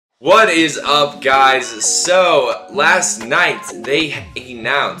What is up, guys? So last night they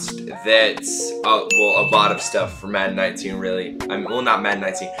announced that a lot of stuff for Madden 19, really. Well, not Madden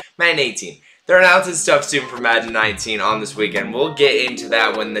 19, Madden 18. They're announcing stuff soon for Madden 19 on this weekend. We'll get into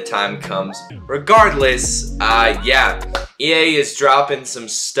that when the time comes. Regardless, yeah, EA is dropping some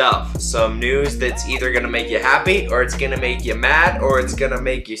stuff, some news that's either gonna make you happy, or it's gonna make you mad, or it's gonna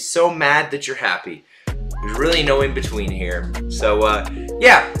make you so mad that you're happy. There's really no in between here. So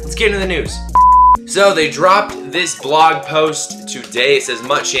yeah, let's get into the news. So they dropped this blog post today. It says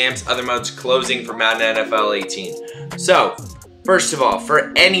MUT Champs, other modes closing for Madden NFL 18. So first of all,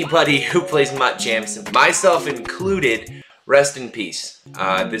 for anybody who plays MUT Champs, myself included, rest in peace.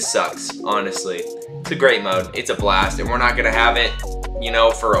 This sucks, honestly. It's a great mode. It's a blast, and we're not gonna have it, you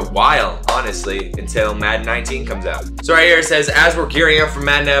know, for a while, honestly, until Madden 19 comes out. So right here it says, as we're gearing up for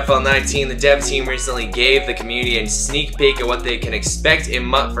Madden NFL 19, the dev team recently gave the community a sneak peek at what they can expect in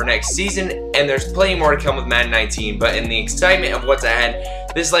MUT for next season, and there's plenty more to come with Madden 19, but in the excitement of what's ahead,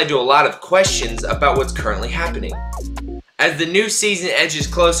 this led to a lot of questions about what's currently happening. As the new season edges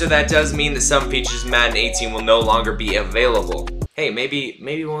closer, that does mean that some features in Madden 18 will no longer be available. Hey,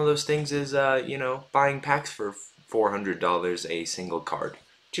 maybe one of those things is, you know, buying packs for $400 a single card.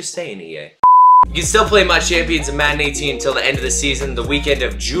 Just saying, EA. You can still play MUT Champions in Madden 18 until the end of the season, the weekend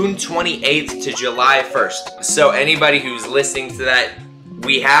of June 28th to July 1st. So anybody who's listening to that,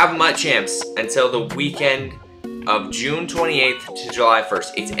 we have MUT Champs until the weekend of June 28th to July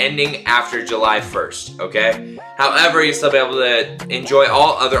 1st. It's ending after July 1st, okay? However, you'll still be able to enjoy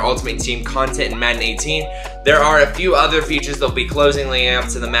all other Ultimate Team content in Madden 18. There are a few other features that'll be closing leading up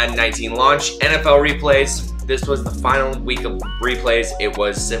to the Madden 19 launch. NFL replays. This was the final week of replays. It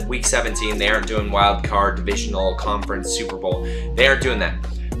was week 17. They aren't doing wild card, divisional, conference, Super Bowl. They aren't doing that.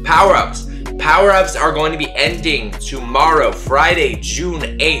 Power-ups. Power-ups are going to be ending tomorrow, Friday, June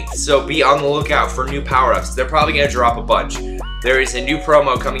 8th. So be on the lookout for new power-ups. They're probably going to drop a bunch. There is a new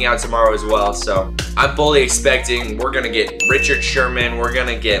promo coming out tomorrow as well. So I'm fully expecting we're going to get Richard Sherman. We're going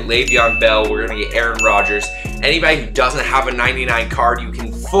to get Le'Veon Bell. We're going to get Aaron Rodgers. Anybody who doesn't have a 99 card, you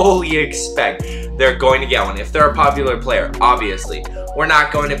can fully expect they're going to get one. If they're a popular player, obviously. We're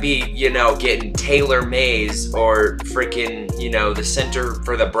not going to be, you know, getting Taylor Mays or freaking, you know, the center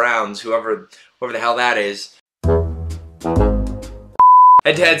for the Browns, whoever the hell that is.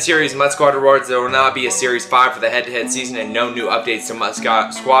 Head-to-head series, MUT Squad rewards. There will not be a Series 5 for the head-to-head season, and no new updates to MUT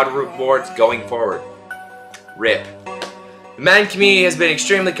Squad rewards going forward. RIP. The Madden community has been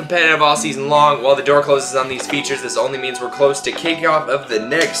extremely competitive all season long. While the door closes on these features, this only means we're close to kickoff of the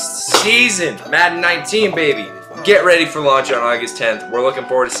next season. Madden 19, baby. Get ready for launch on August 10th. We're looking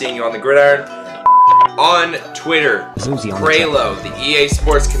forward to seeing you on the gridiron. On Twitter, Kralo, the EA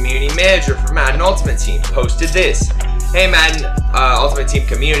Sports Community Manager for Madden Ultimate Team, posted this. Hey Madden Ultimate Team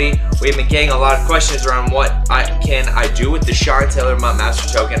community, we've been getting a lot of questions around what can I do with the Sean Taylor MUT Master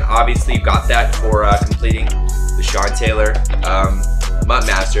token. Obviously you got that for completing the Sean Taylor MUT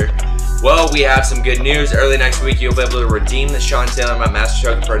Master. Well, we have some good news. Early next week you'll be able to redeem the Sean Taylor MUT Master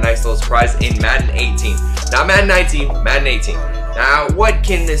token for a nice little surprise in Madden 18. Not Madden 19, Madden 18. Now, what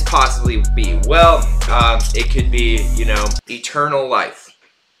can this possibly be? Well, it could be, you know, eternal life.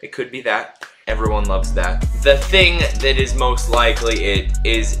 It could be that. Everyone loves that. The thing that is most likely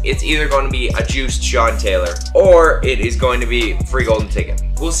it's either going to be a juiced Sean Taylor or it is going to be free golden ticket.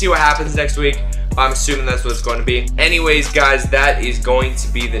 We'll see what happens next week. I'm assuming that's what it's going to be. Anyways, guys, that is going to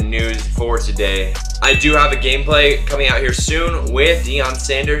be the news for today. I do have a gameplay coming out here soon with Deion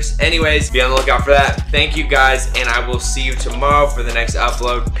Sanders. Anyways, be on the lookout for that. Thank you, guys, and I will see you tomorrow for the next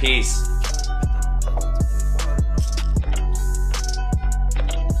upload. Peace.